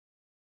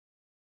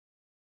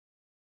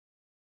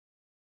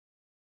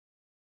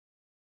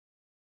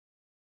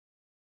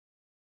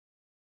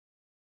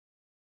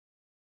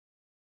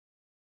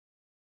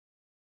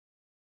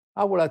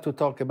I would like to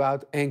talk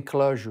about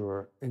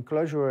enclosure.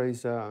 Enclosure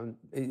is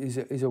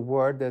a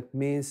word that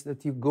means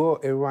that you go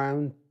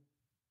around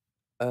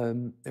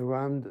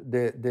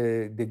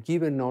the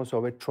given notes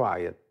of a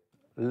triad.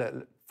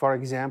 For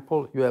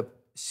example, you have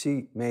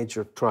C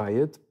major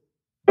triad,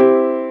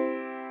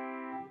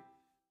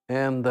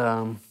 and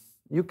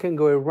you can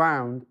go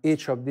around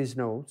each of these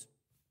notes.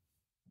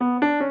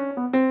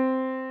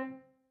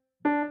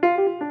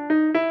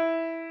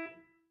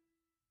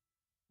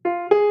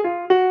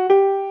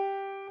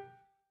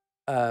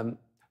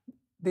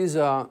 This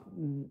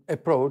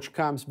approach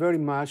comes very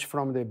much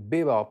from the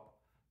bebop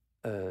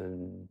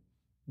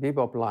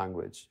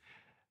language.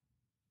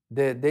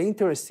 The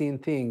interesting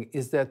thing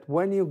is that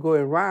when you go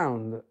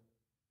around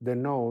the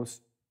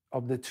notes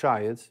of the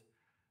triads,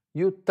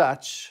 you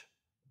touch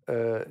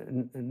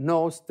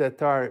notes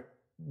that are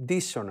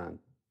dissonant,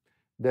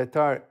 that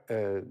are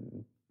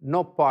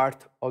not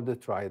part of the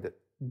triad.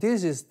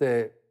 This is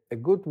a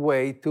good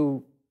way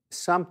to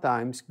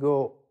sometimes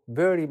go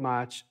very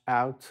much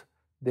out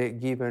the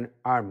given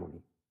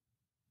harmony.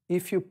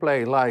 If you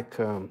play like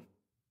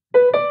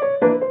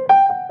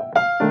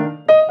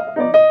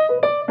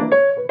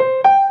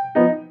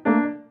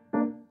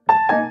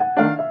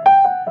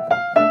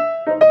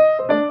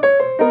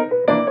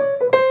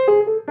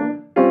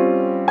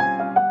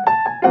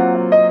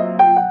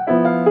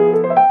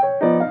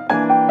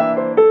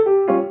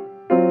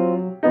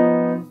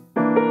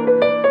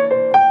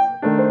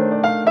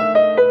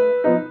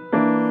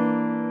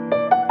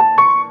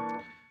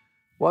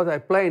what I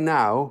play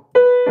now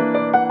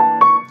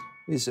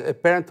is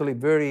apparently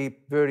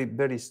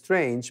very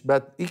strange,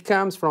 but it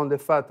comes from the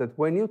fact that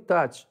when you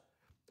touch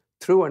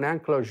through an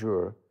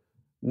enclosure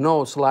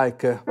notes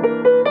like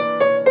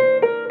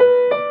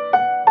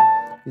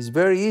it's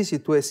very easy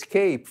to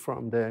escape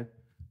from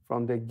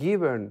the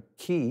given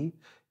key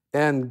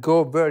and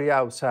go very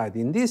outside.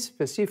 In this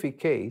specific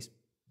case,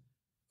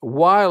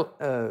 while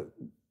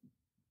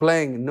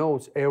playing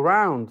notes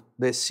around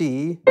the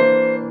C,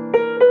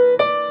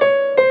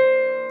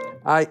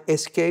 I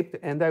escaped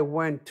and I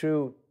went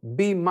through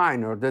B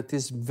minor, that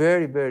is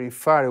very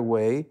far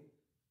away.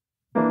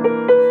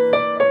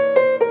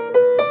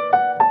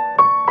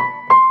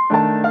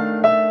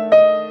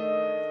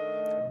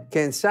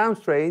 Can sound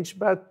strange,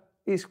 but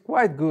it's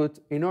quite good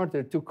in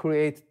order to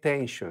create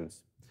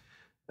tensions.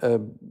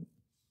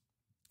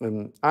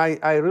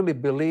 I really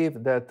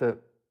believe that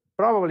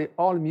probably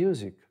all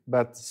music,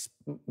 but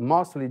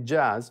mostly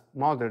jazz,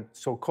 modern,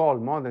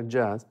 so-called modern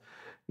jazz,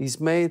 is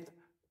made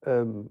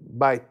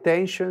by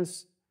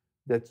tensions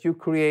that you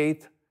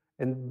create,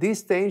 and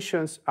these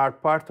tensions are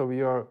part of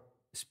your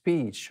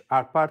speech,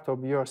 are part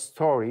of your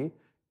story,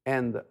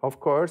 and of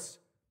course,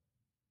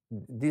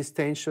 these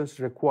tensions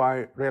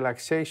require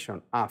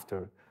relaxation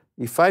after.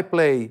 If I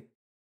play